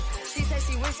said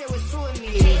she wish it was two of me.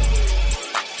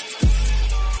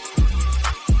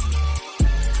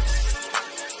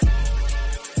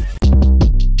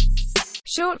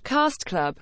 Short Cast Club